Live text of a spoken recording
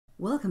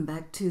Welcome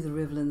back to the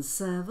Riverlands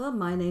server.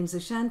 My name's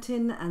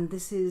Ashantin and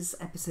this is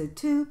episode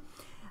 2.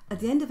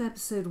 At the end of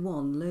episode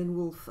 1, Lone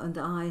Wolf and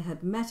I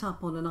had met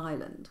up on an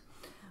island.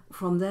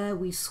 From there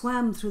we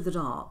swam through the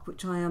dark,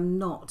 which I am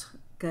not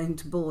going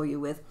to bore you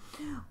with.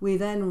 We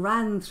then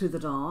ran through the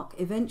dark.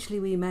 Eventually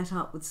we met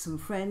up with some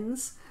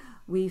friends.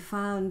 We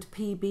found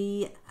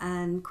PB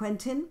and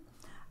Quentin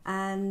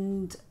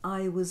and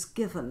I was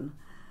given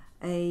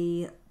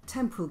a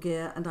temporal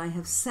gear and I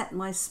have set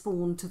my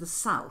spawn to the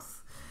south.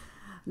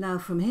 Now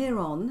from here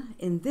on,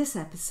 in this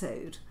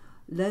episode,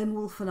 Lone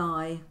Wolf and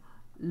I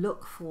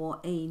look for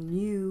a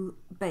new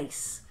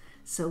base.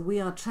 So we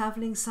are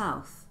travelling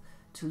south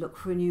to look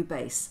for a new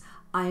base.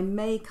 I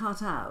may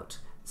cut out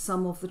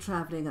some of the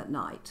travelling at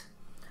night.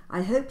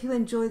 I hope you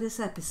enjoy this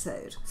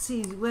episode.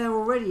 See, we're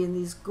already in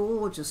these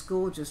gorgeous,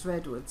 gorgeous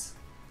redwoods.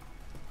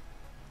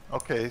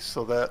 Okay,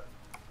 so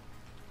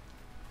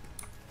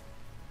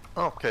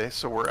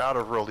we're out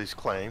of Roldy's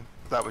claim.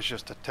 That was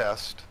just a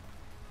test.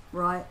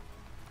 Right.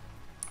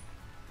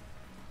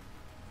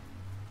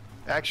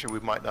 Actually, we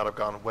might not have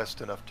gone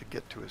west enough to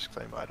get to his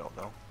claim. I don't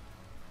know.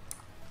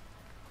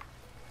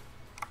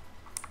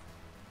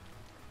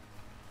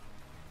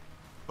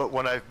 But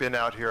when I've been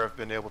out here, I've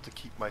been able to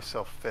keep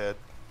myself fed.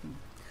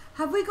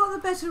 Have we got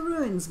the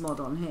BetterRuins mod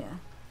on here?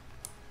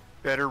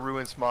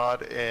 BetterRuins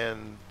mod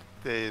and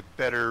the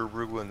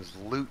BetterRuins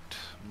loot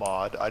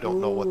mod. I don't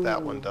know what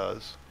that one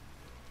does.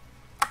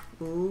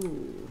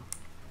 Ooh.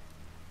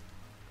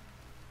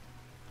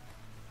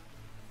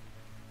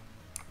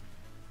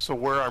 So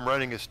where I'm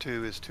running is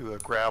to a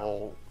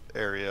gravel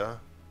area.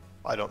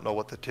 I don't know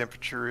what the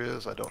temperature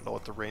is. I don't know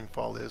what the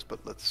rainfall is,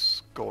 but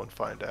let's go and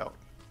find out.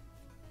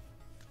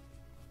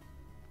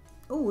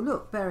 Oh,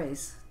 look,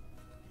 berries.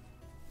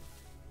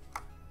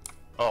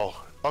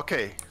 Oh,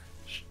 okay.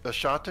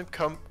 Ashantin,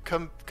 come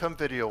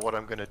video what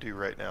I'm going to do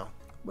right now.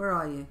 Where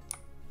are you?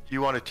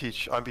 You want to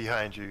teach? I'm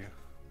behind you.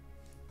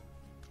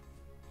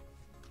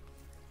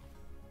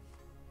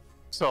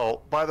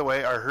 So, by the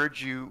way, I heard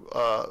you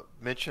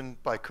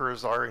mentioned by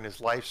Kurazar in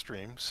his live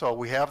stream. So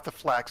we have the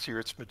flax here,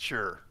 it's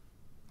mature.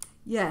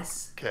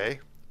 Yes. Okay.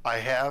 I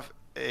have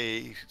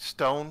a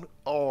stone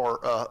ore,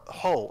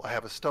 hoe. I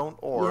have a stone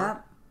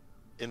ore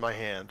in my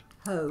hand.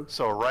 Hoe.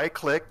 So right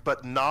click,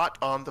 but not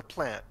on the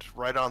plant,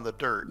 right on the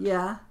dirt.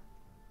 Yeah.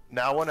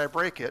 Now when I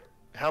break it,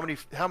 how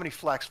many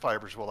flax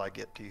fibers will I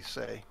get, do you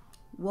say?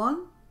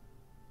 1.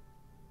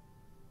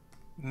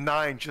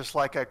 9, just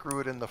like I grew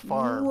it in the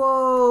farm.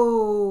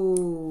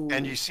 Whoa!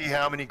 And you see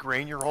how many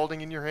grain you're holding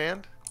in your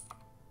hand?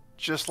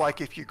 Just like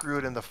if you grew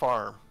it in the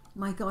farm.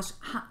 My gosh,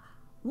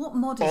 what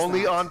mod is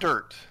Only that? on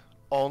dirt.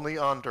 Only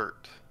on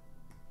dirt.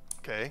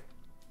 Okay.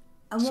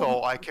 And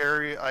so I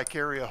carry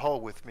a hoe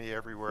with me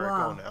everywhere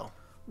I go now.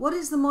 What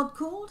is the mod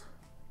called?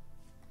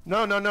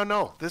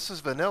 No. This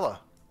is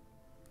vanilla.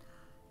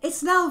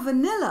 It's now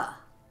vanilla.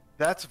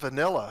 That's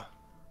vanilla.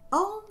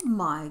 Oh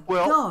my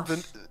gosh.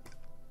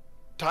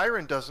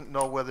 Tyron doesn't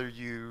know whether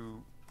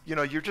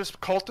you're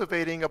just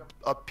cultivating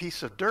a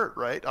piece of dirt,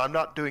 right? I'm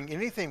not doing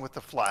anything with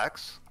the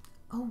flax.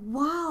 Oh,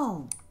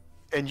 wow.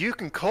 And you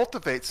can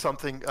cultivate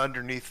something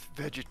underneath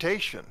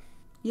vegetation.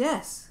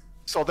 Yes.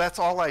 So that's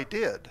all I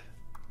did.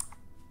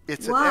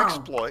 It's an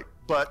exploit,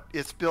 but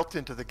it's built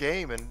into the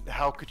game, and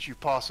how could you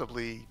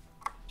possibly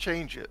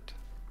change it?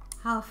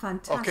 How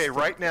fantastic. Okay,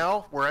 right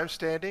now, where I'm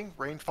standing,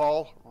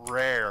 rainfall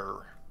rare.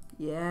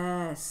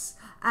 Yes.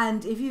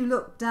 And if you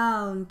look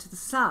down to the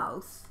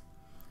south,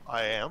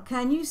 I am.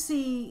 Can you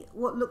see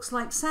what looks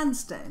like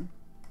sandstone?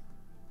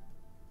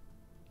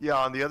 Yeah,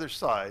 on the other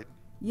side.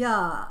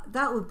 Yeah,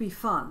 that would be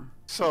fun.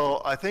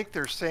 So I think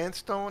there's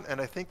sandstone and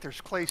I think there's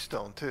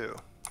claystone too.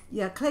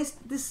 Yeah, clay.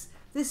 This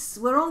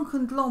we're on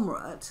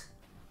conglomerate.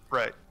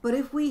 Right. But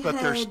if we But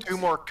there's 2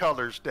 more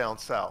colors down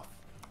south.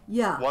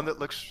 Yeah. One that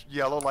looks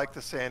yellow like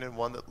the sand and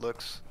one that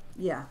looks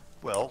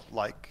well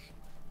like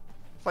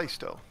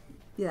claystone.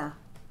 Yeah.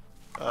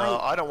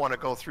 I don't want to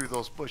go through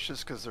those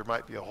bushes because there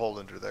might be a hole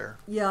under there.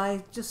 Yeah,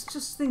 I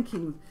just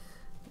thinking.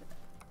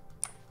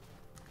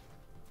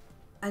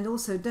 And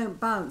also don't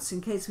bounce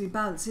in case we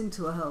bounce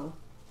into a hole.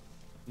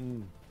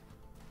 Mm.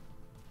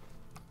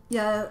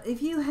 Yeah,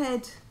 if you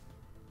head...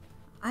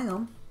 Hang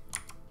on.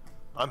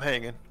 I'm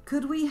hanging.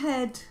 Could we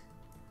head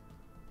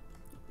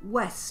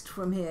west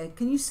from here?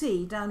 Can you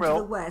see down to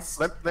the west?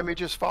 Let me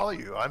just follow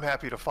you. I'm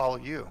happy to follow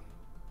you.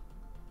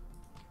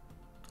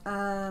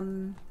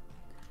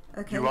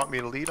 Okay. You want me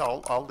to lead?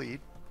 I'll lead.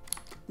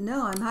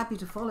 No, I'm happy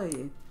to follow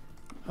you.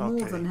 More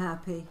than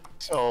happy.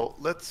 So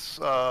let's.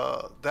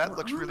 That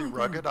looks really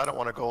rugged. I don't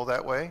want to go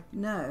that way.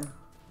 No.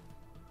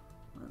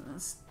 Well,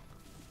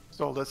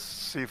 so let's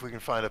see if we can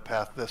find a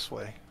path this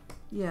way.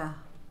 Yeah.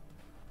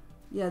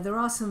 Yeah, there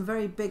are some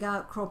very big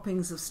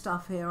outcroppings of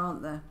stuff here,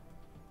 aren't there?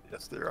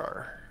 Yes, there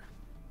are.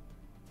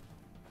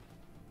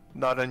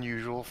 Not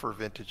unusual for a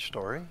vintage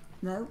story.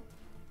 No.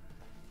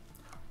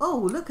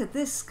 Oh, look at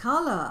this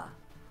color.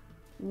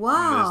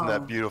 Wow. Isn't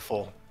that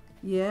beautiful?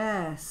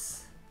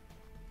 Yes.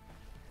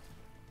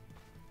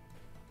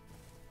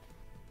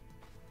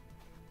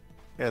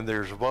 And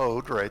there's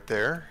woad right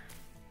there.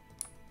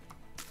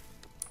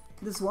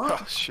 There's what?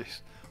 Oh,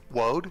 jeez.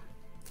 Woad? Do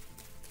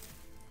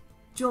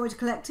you want me to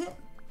collect it?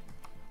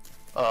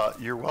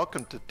 You're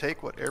welcome to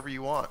take whatever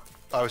you want.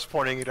 I was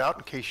pointing it out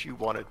in case you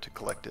wanted to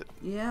collect it.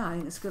 Yeah, I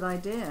think it's a good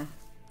idea.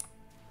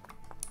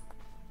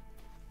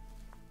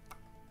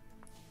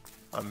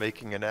 I'm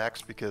making an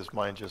axe because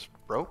mine just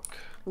broke.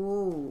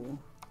 Oh.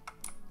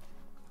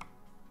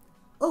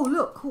 Oh,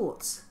 look,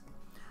 quartz.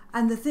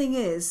 And the thing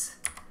is,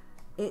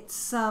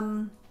 it's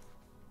a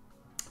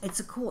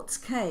quartz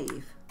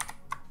cave.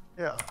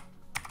 Yeah.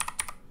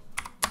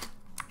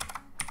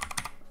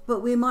 But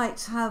we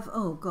might have,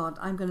 oh God,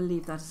 I'm going to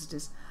leave that as it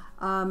is.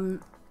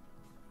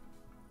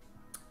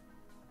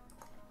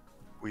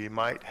 We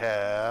might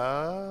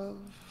have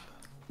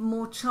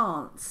more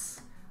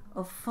chance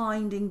of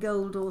finding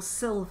gold or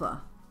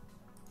silver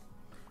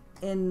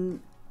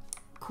in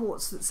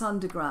quartz that's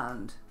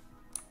underground.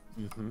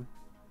 Mm-hmm.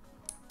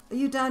 Are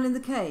you down in the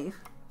cave?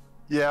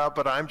 Yeah,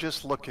 but I'm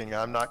just looking.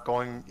 I'm not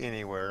going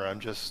anywhere. I'm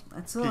just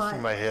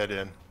peeking my head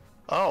in.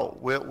 Oh,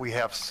 we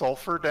have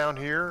sulfur down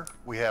here.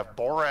 We have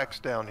borax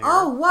down here.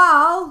 Oh,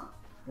 wow!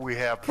 We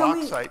have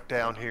bauxite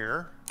down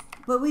here.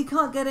 But we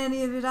can't get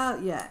any of it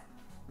out yet.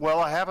 Well,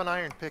 I have an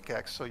iron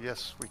pickaxe, so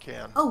yes, we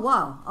can. Oh,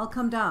 wow. I'll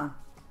come down.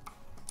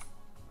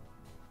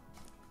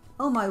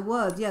 Oh, my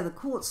word. Yeah, the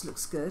quartz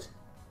looks good.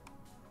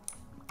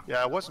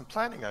 Yeah, I wasn't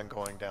planning on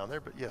going down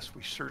there, but yes,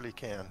 we surely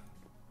can.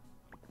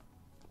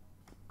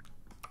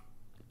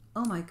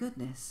 Oh, my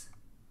goodness.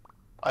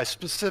 I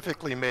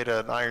specifically made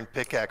an iron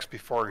pickaxe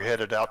before we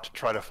headed out to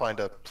try to find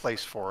a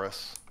place for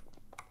us.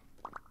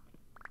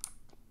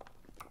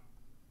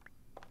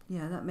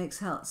 Yeah, that makes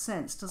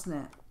sense, doesn't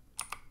it?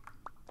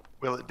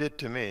 Well, it did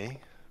to me.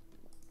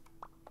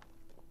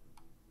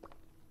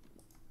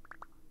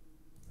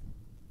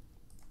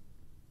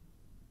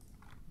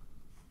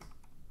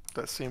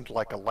 That seemed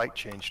like a light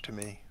change to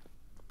me.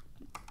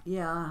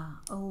 Yeah.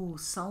 Oh,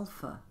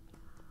 sulfur.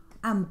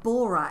 And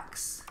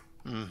borax.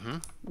 Mm-hmm.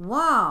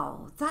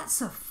 Wow,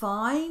 that's a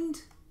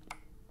find.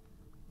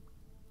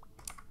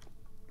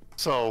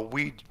 So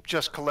we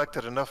just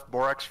collected enough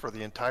borax for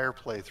the entire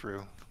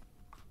playthrough.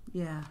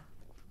 Yeah.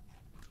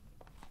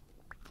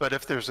 But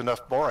if there's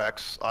enough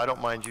borax, I don't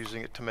mind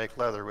using it to make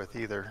leather with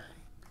either.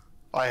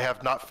 I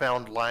have not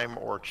found lime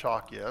or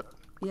chalk yet.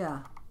 Yeah.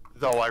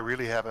 Though I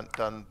really haven't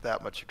done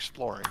that much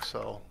exploring,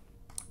 so.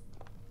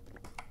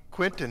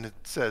 Quentin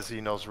says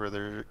he knows where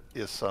there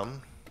is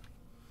some.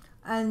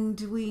 And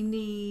we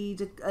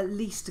need at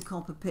least a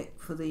copper pick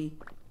for the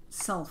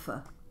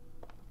sulfur.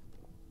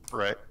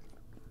 Right.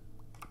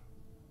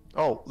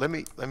 Oh,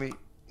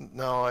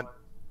 no,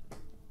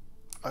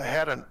 I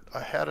had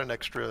an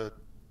extra.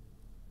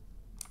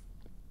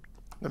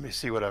 Let me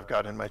see what I've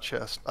got in my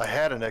chest. I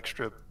had an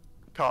extra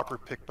copper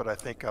pick, but I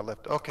think I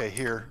left. Okay,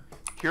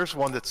 here's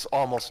one that's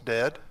almost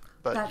dead,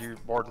 but you're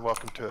more than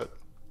welcome to it.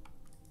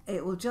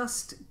 It will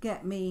just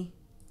get me.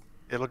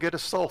 It'll get a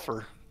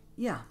sulfur.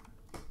 Yeah.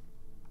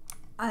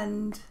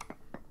 And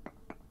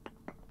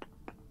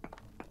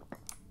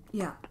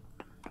yeah,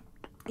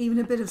 even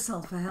a bit of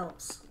sulfur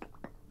helps.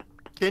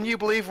 Can you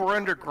believe we're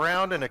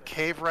underground in a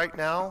cave right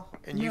now,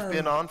 and No. you've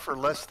been on for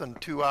less than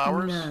 2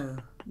 hours?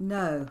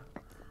 No,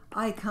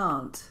 I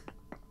can't.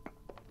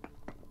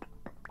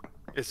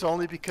 It's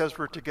only because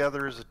we're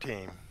together as a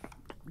team.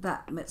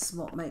 That's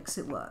what makes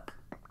it work.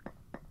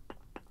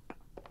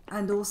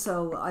 And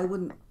also, I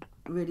wouldn't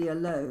really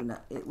alone.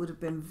 It would have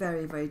been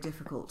very, very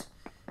difficult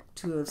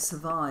to have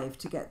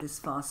survived to get this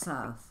far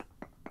south.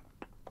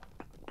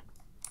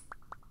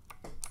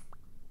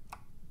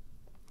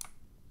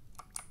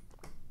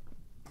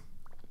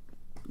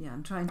 Yeah,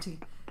 I'm trying to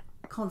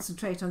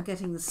concentrate on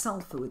getting the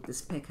sulfur with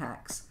this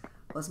pickaxe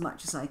as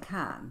much as I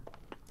can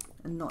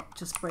and not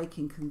just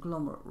breaking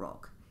conglomerate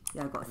rock.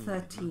 Yeah, I've got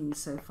 13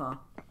 so far.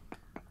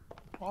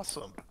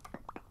 Awesome.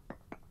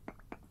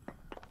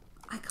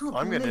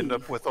 I'm going to end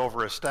up with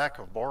over a stack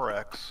of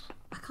borax.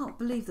 I can't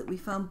believe that we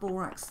found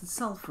borax and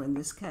sulfur in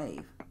this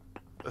cave.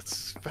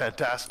 That's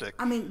fantastic.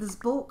 I mean, there's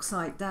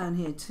bauxite down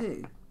here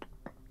too.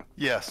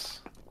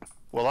 Yes.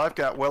 Well, I've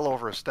got well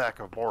over a stack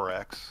of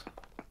borax.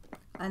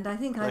 And I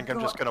think I'm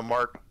just going to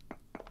mark.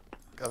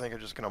 I think I'm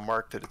just going to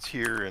mark that it's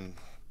here, and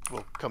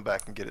we'll come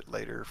back and get it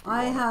later. If we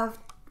want have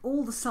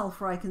all the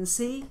sulfur I can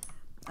see,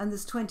 and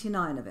there's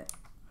 29 of it.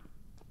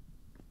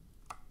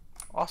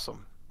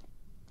 Awesome.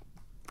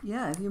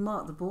 Yeah, if you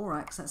mark the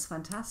borax, that's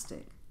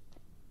fantastic.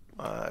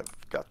 I've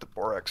got the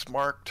borax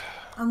marked.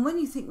 And when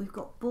you think we've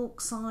got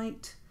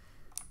bauxite,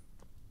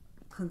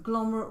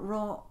 conglomerate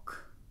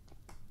rock,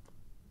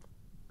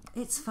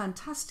 it's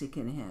fantastic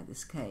in here,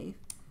 this cave.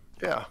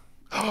 Yeah.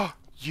 Oh,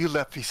 you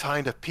left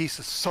behind a piece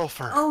of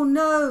sulfur. Oh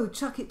no,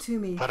 chuck it to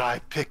me. But I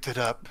picked it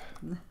up.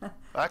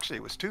 Actually,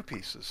 it was 2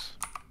 pieces.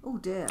 Oh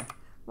dear.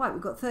 Right,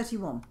 we've got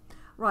 31.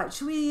 Right,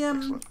 shall we...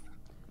 Excellent.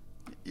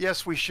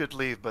 Yes, we should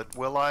leave, but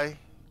will I?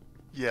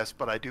 Yes,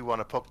 but I do want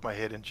to poke my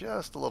head in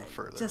just a little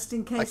further. Just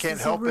in case I can't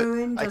there's help a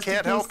ruin. it. I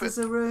can't help it. There's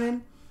a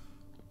ruin.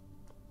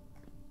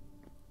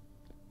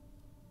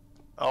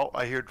 Oh,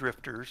 I hear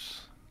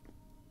drifters.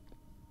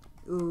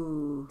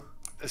 Ooh.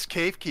 This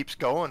cave keeps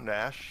going,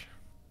 Nash.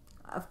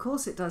 Of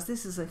course it does.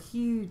 This is a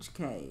huge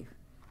cave.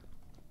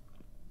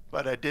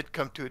 But I did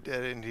come to a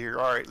dead end here.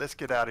 All right, let's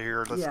get out of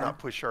here. Let's not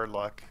push our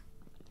luck.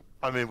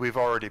 I mean, we've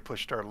already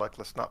pushed our luck.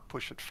 Let's not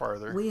push it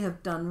farther. We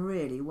have done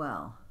really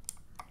well.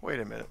 Wait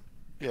a minute.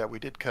 Yeah, we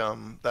did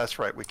come. That's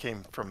right. We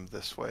came from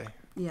this way.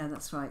 Yeah,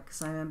 that's right,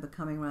 because I remember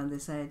coming around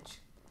this edge.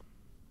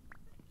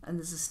 And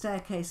there's a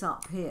staircase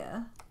up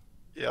here.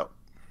 Yep.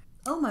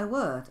 Oh, my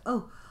word.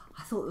 Oh,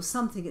 I thought it was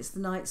something. It's the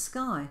night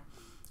sky.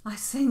 I was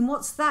saying,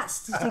 what's that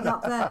sitting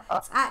up there?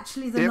 It's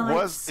actually the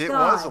night sky. It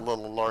was a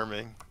little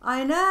alarming.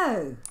 I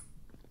know.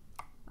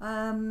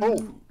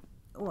 Oh.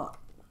 What?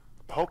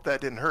 Hope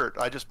that didn't hurt.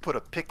 I just put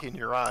a pick in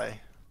your eye.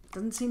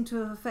 Doesn't seem to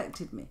have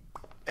affected me.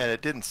 And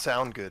it didn't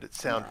sound good. It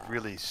sounded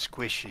really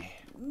squishy.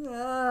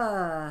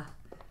 My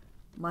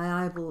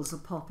eyeballs are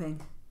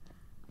popping.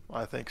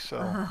 I think so.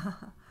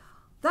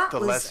 That the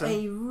was lesson,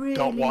 a really...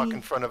 Don't walk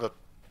in front of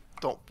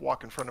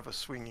a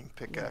swinging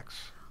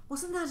pickaxe.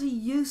 Wasn't that a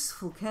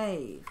useful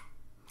cave?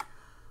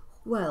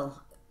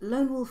 Well,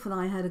 Lone Wolf and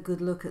I had a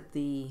good look at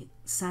the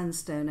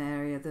sandstone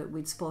area that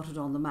we'd spotted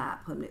on the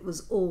map, and it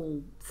was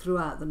all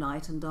throughout the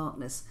night and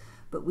darkness,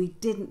 but we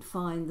didn't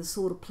find the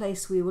sort of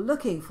place we were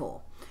looking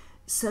for.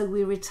 So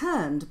we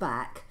returned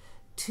back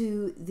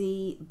to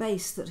the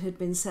base that had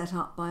been set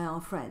up by our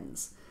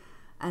friends,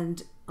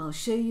 and I'll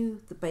show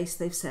you the base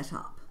they've set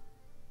up.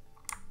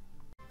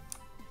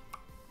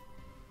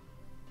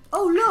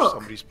 Oh, look!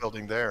 Somebody's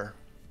building there.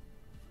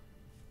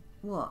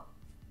 What?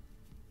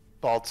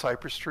 Bald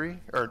cypress tree?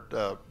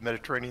 Or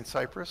Mediterranean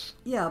cypress?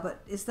 Yeah,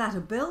 but is that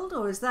a build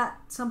or is that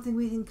something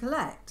we can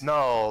collect?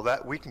 No,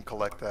 that we can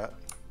collect that.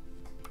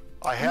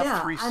 I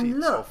have 3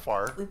 seeds so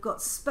far. We've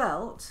got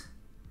spelt.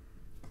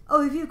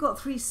 Oh, if you've got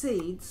 3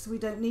 seeds, we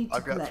don't need to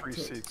collect it. I've got 3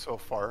 seeds so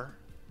far.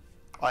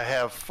 I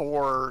have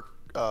 4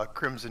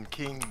 Crimson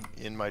King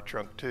in my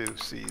trunk too,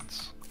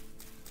 seeds.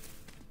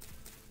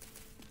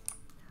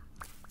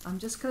 I'm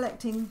just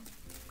collecting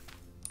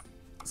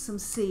some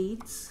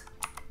seeds.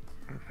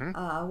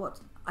 What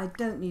I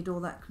don't need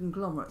all that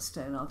conglomerate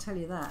stone, I'll tell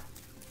you that.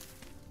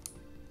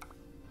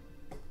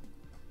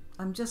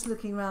 I'm just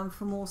looking around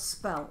for more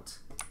spelt.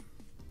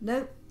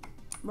 Nope.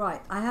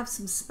 Right, I have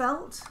some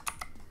spelt.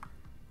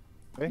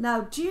 Okay.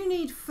 Now, do you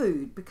need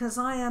food? Because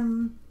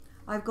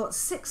I've got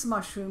 6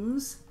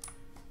 mushrooms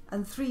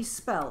and 3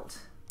 spelt.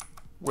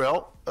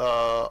 Well,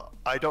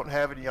 I don't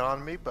have any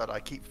on me, but I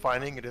keep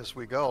finding it as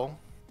we go.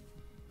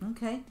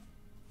 Okay.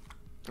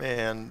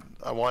 And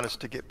I want us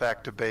to get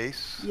back to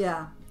base.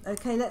 Yeah.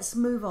 Okay, let's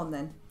move on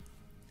then.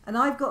 And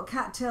I've got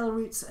cattail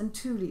roots and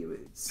tule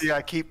roots. Yeah,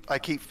 I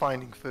keep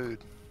finding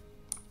food.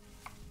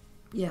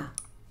 Yeah.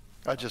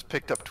 I just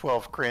picked up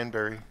 12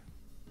 cranberry.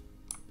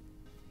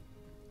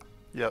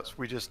 Yes,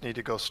 we just need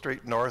to go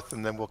straight north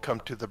and then we'll come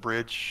to the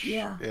bridge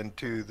and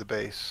to the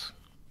base.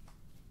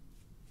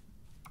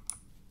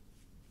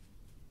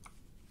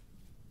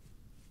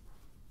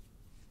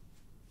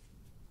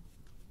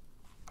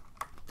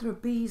 There are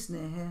bees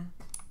near here.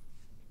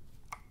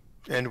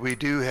 And we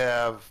do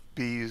have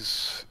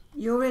bees.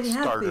 You already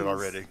have started bees?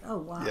 Already. Oh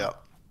wow. Yeah.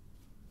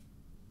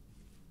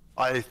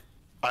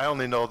 I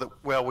only know that,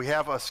 well, we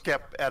have a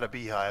skep at a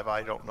beehive.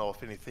 I don't know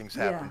if anything's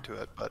happened to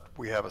it, but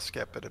we have a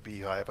skep at a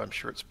beehive. I'm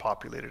sure it's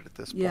populated at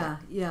this point.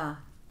 Yeah.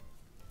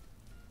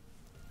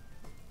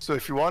 So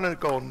if you want to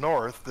go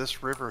north,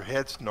 this river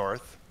heads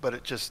north, but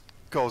it just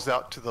goes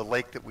out to the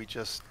lake that we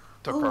just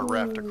took our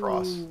raft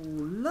across.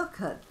 Look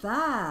at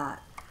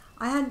that.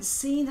 I hadn't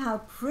seen how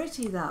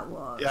pretty that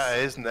was. Yeah,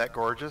 isn't that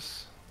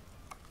gorgeous?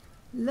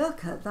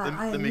 Look at that.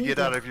 Let me get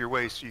out of your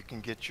way so you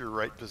can get your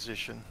right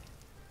position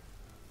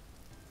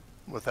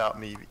without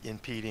me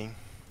impeding.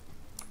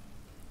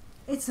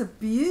 It's a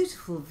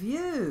beautiful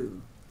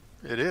view.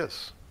 It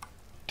is.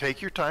 Take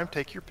your time,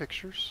 take your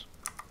pictures.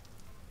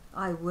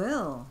 I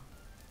will.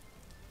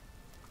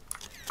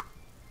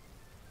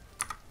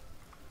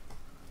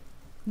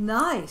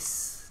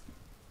 Nice.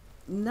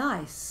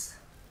 Nice.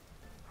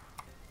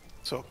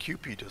 So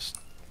QP just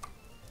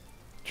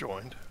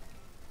joined.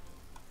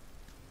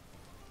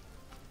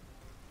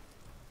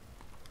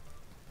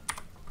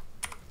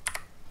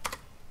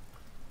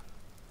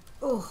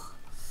 Oh,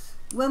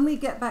 when we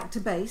get back to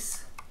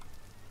base.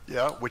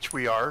 Yeah, which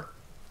we are.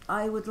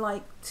 I would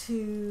like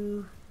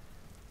to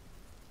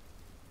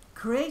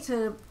create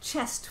a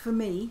chest for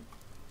me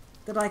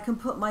that I can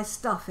put my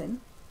stuff in.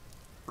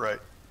 Right.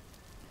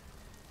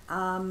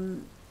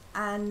 And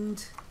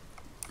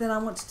then I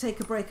want to take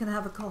a break and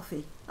have a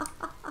coffee.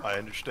 I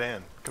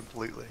understand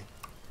completely.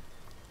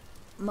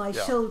 My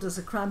shoulders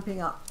are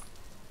cramping up.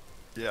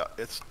 Yeah,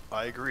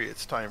 I agree.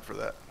 It's time for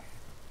that.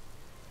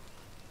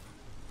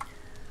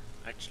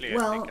 Actually,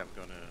 I think I'm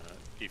gonna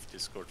leave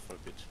Discord for a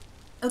bit.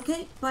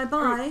 Okay,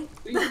 bye-bye.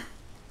 Right.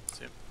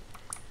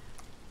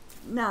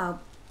 Now,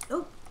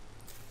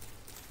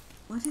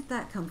 where did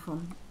that come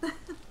from?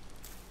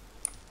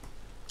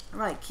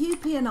 Right,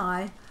 QP and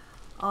I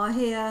are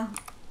here,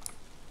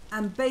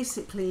 and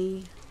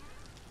basically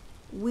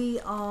we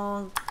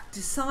are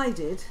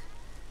decided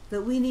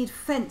that we need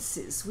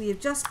fences. We have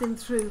just been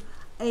through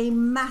a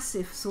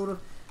massive sort of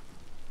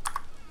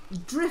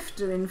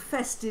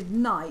drifter-infested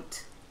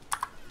night,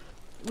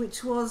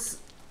 which was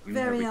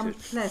very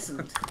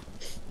unpleasant.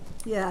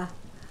 Yeah.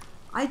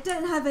 I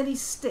don't have any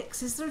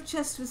sticks. Is there a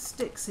chest with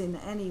sticks in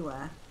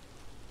anywhere?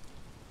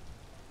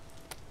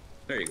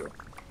 There you go.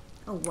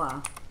 Oh,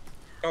 wow.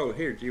 Oh,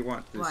 here, do you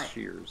want this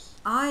shears?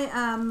 I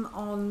am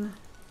on...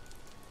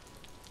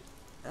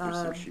 There's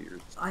some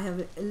shears. I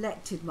have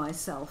elected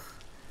myself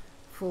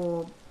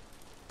for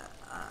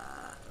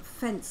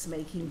fence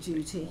making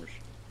duty.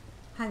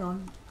 Hang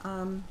on.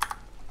 Oh.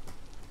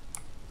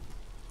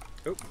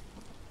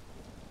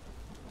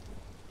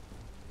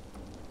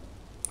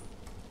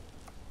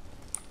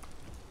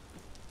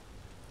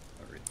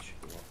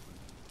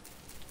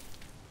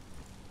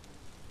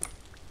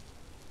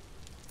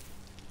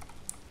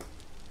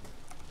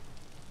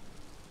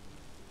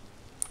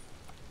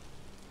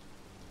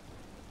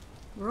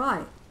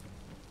 Right.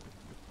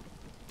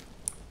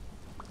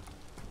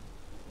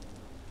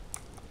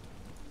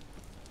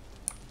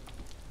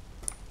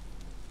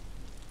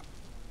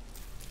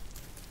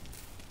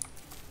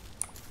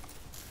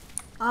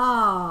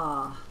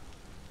 Ah.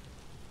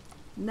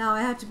 Now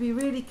I have to be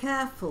really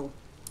careful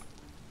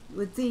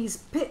with these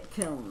pit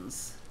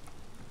kilns.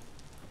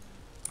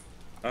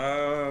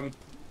 Well,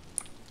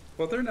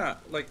 they're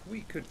not, like,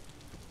 we could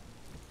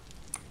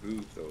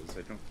move those.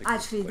 I don't think...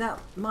 Actually, that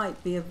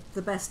might be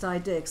the best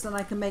idea, because then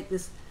I can make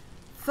this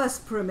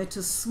first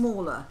perimeter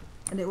smaller,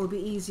 and it will be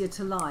easier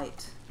to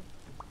light.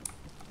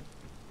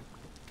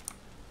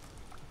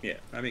 Yeah,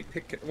 I mean,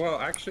 well,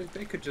 actually,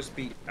 they could just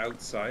be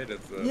outside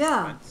of the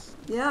fence.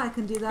 Yeah, I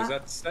can do that.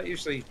 Because that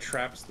usually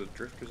traps the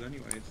drifters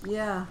anyways.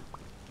 Yeah.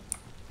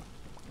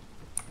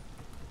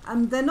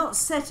 And they're not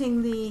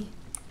setting the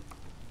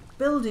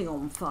building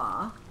on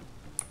fire,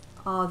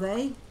 are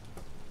they?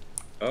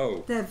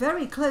 Oh. They're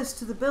very close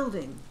to the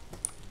building.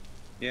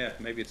 Yeah,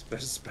 maybe it's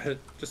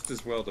just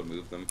as well to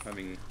move them. I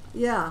mean...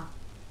 Yeah.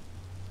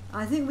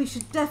 I think we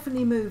should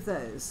definitely move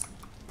those.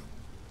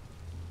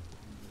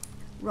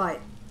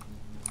 Right.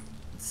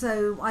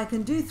 So I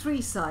can do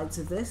 3 sides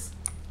of this.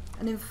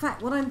 And in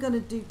fact, what I'm going to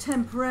do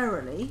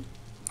temporarily...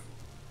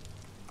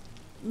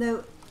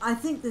 No, I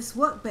think this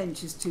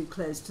workbench is too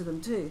close to them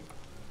too.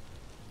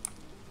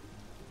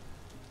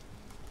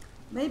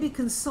 Maybe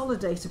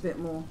consolidate a bit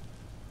more.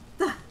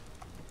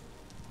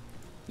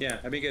 Yeah,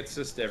 I mean, it's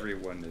just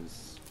everyone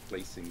is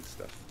placing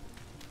stuff.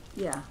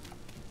 Yeah.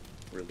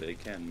 Where they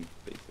can,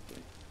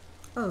 basically.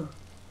 Oh.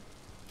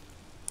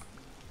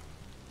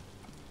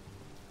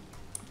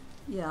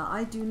 Yeah,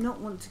 I do not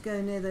want to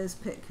go near those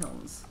pit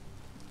kilns.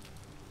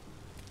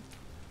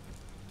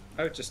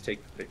 I would just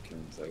take the pit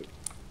kilns out.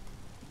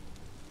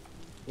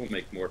 We'll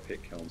make more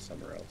pit kilns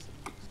somewhere else.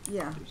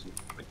 Yeah. There's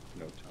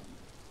no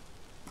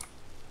time.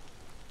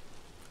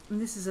 And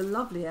this is a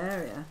lovely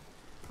area.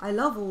 I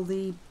love all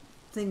the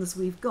things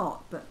we've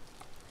got, but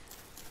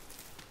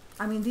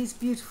I mean, these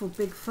beautiful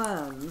big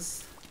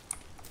ferns.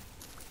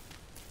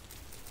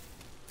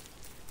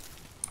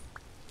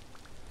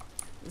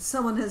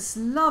 Someone has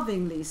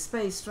lovingly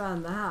spaced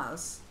around the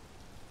house.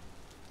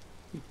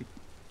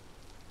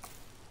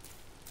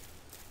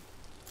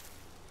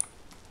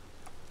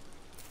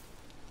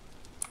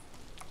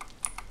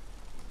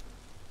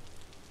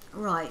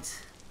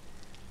 Right.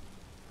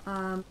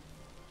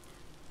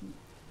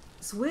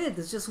 It's weird,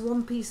 there's just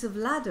one piece of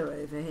ladder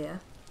over here.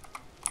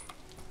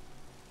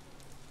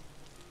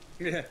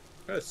 Yeah,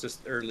 it's just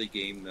early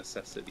game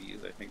necessities,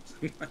 I think,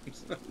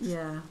 sometimes.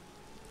 Yeah.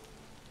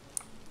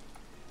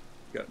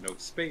 Got no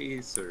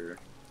space, or...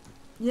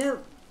 Yeah,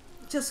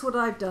 just what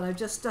I've done. I've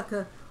just stuck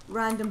a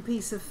random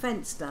piece of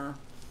fence down.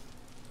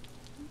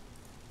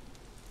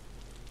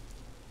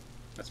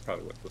 That's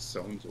probably what the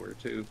stones were,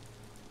 too.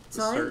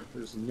 Sorry?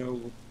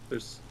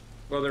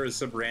 Well, there was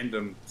some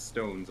random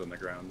stones on the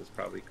ground. That's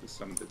probably because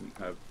some didn't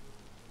have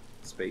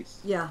space.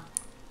 Yeah.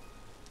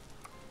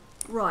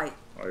 Right.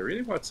 Well, I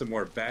really want some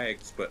more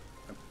bags, but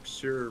I'm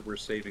sure we're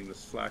saving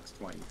this flax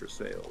twine for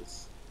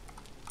sales.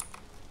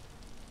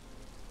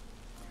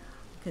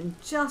 Can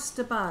just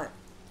about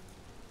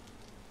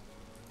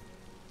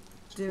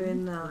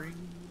doing that.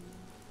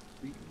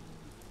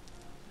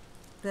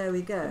 There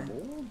we go.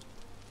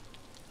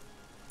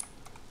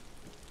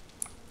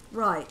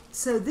 Right,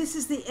 so this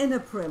is the inner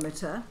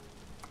perimeter,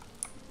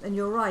 and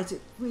you're right,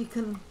 we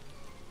can...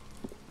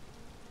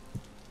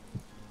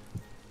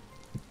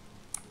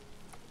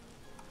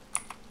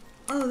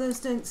 Oh, those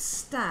don't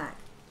stack.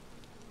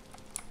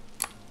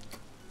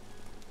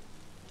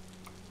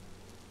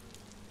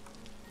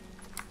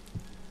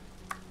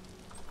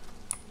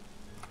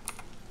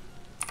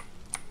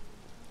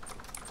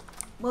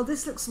 Well,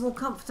 this looks more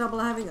comfortable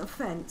having a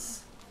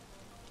fence.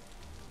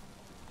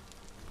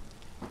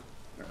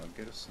 I'll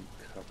get us some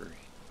cover here.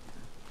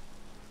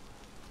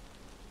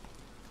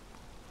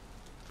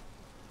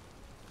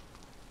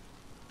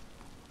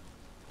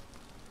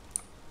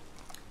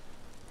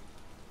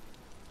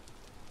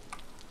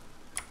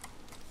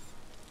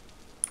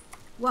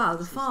 Wow,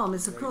 the farm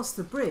is across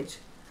the bridge.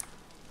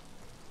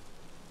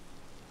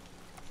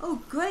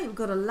 Oh great, we've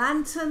got a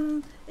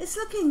lantern. It's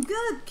looking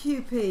good,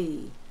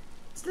 QP.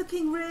 It's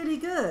looking really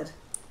good.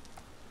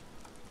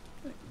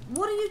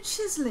 What are you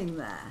chiseling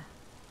there?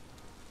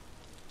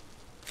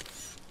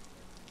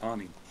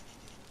 Awning.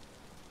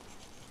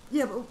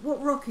 Yeah, but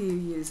what rock are you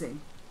using?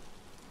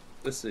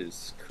 This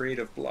is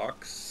Creative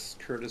Blocks,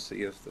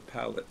 courtesy of the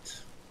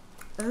palette.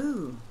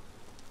 Oh.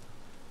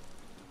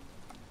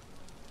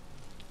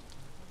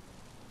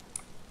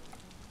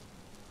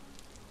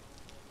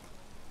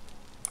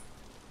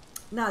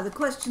 Now the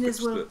question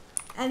is, will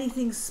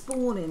anything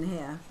spawn in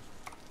here?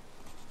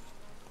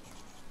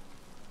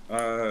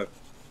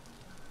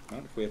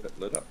 Not if we have it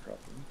lit up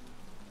properly.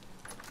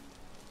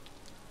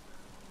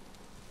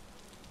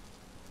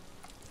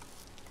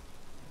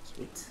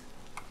 Sweet.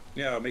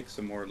 Yeah, I'll make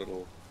some more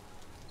little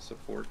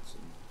supports.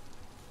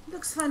 And...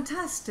 Looks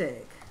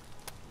fantastic.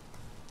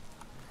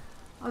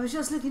 I was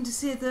just looking to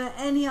see if there are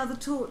any other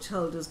torch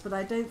holders, but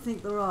I don't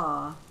think there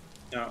are.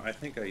 No, I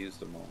think I used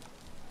them all.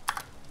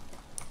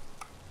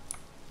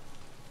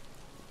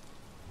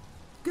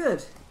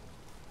 Good.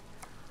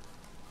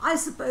 I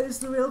suppose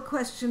the real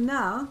question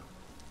now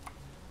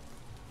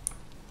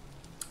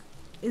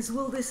is,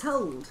 will this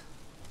hold?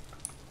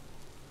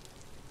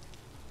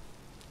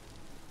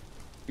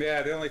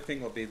 Yeah, the only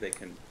thing will be they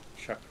can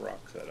chuck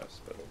rocks at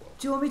us, but it will.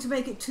 Do you want me to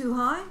make it too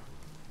high?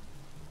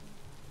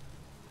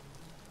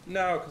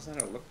 No, because then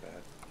it'll look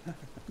bad.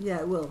 Yeah,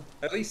 it will.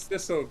 At least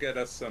this will get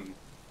us some...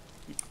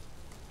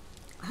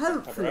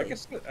 Hopefully. I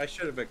guess I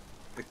should have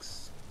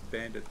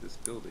expanded this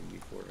building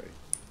before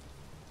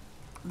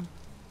I...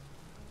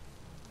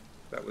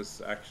 That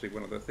was actually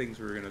one of the things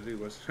we were going to do,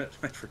 wasn't it?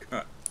 I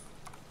forgot.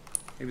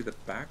 Maybe the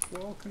back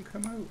wall can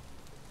come out?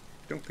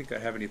 I don't think I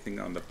have anything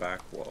on the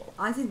back wall.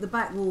 I think the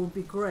back wall would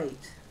be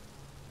great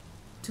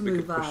to we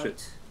move could push out.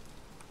 It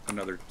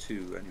another 2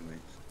 anyways.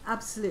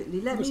 Absolutely.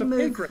 Let There's me a move.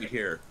 pig right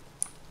here.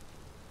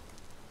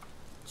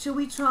 Shall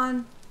we try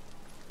and...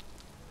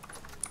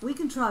 We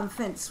can try and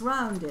fence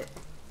round it.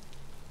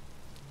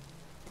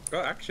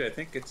 Well, actually, I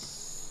think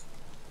it's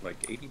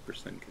like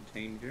 80%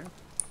 contained here.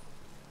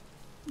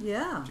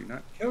 Yeah. Do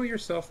not kill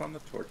yourself on the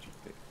torch, you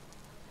pig.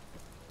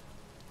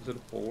 Is it a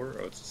boar?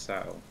 Oh, it's a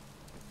sow.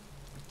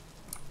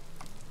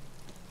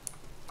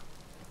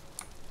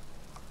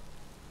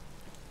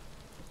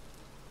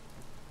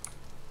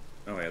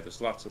 Oh yeah, there's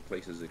lots of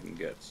places it can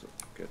get, so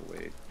get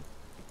away.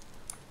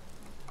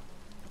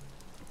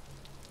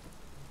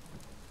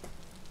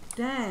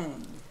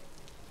 Dang.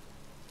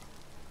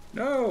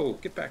 No!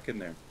 Get back in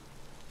there.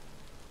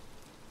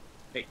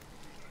 Hey.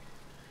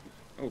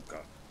 Oh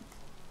god.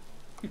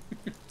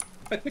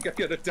 I think I'm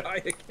gonna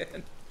die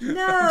again.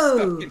 No! I'm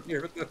stuck in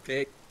here with the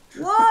pig.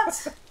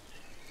 What?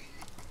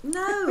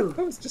 No.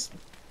 That was just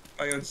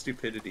my own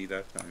stupidity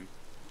that time.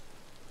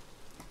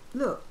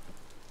 Look.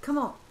 Come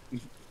on.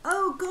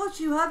 Oh god,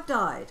 you have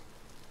died.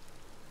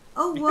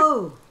 Oh,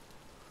 whoa.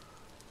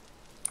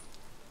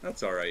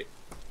 That's alright.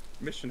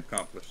 Mission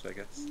accomplished, I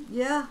guess.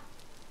 Yeah.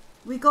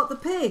 We got the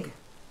pig.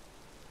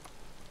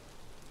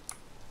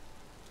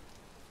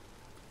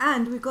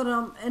 And we got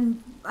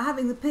and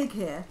having the pig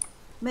here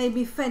made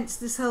me fence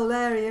this whole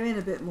area in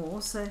a bit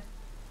more, so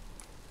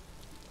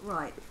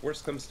right. If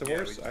worst comes to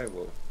worst, I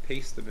will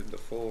paste them into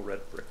full red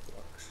brick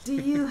blocks. Do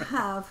you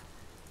have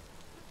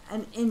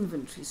an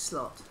inventory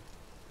slot?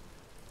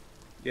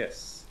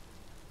 Yes.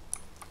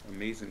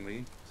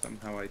 Amazingly,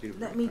 somehow I do.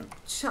 Let me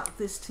chuck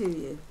this to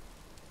you.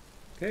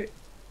 Okay.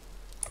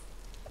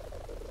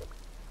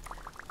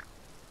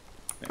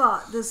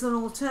 But there's an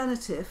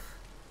alternative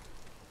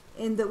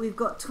in that we've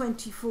got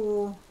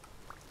 24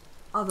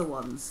 other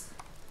ones.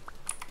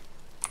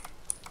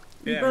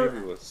 Yeah, maybe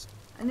it was.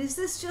 And is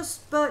this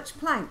just birch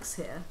planks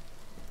here?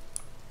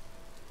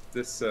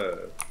 This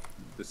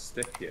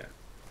stick, yeah.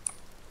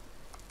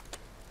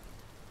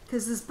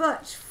 Because there's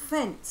birch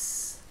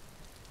fence.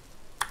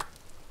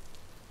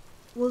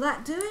 Will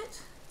that do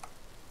it?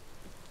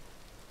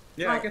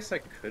 Yeah, Right. I guess I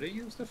could have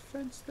used a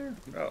fence there.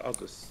 I'll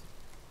just...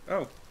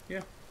 Oh, yeah.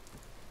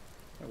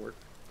 That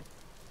worked.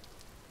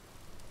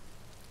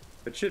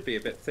 It should be a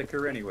bit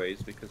thicker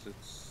anyways, because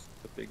it's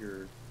the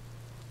bigger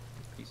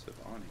piece of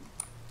awning.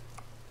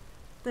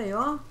 There you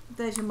are.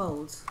 There's your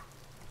moulds.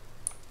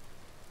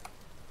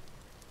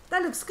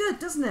 That looks good,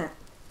 doesn't it?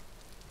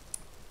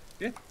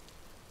 Yeah.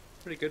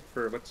 Pretty good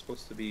for what's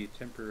supposed to be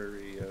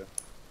temporary...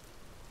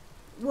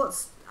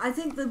 I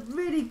think the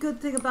really good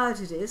thing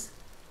about it is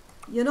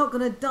you're not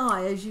going to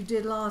die as you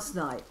did last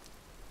night.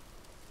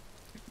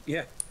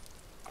 Yeah.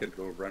 Could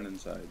go run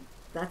inside.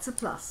 That's a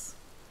plus.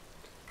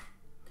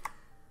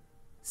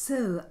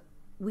 So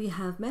we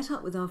have met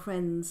up with our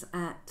friends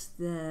at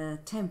the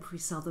temporary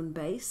southern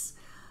base.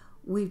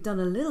 We've done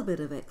a little bit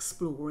of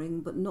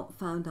exploring but not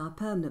found our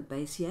permanent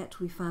base yet.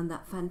 We found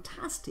that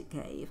fantastic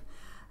cave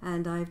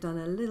and I've done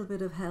a little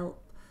bit of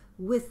help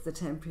with the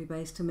temporary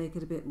base to make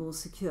it a bit more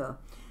secure.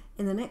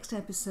 In the next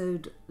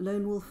episode,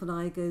 Lone Wolf and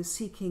I go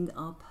seeking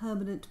our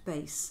permanent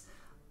base.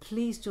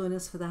 Please join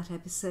us for that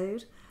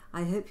episode.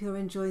 I hope you're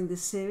enjoying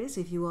this series.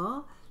 If you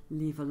are,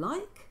 leave a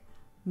like,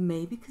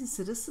 maybe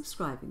consider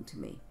subscribing to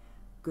me.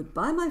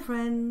 Goodbye, my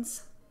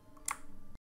friends.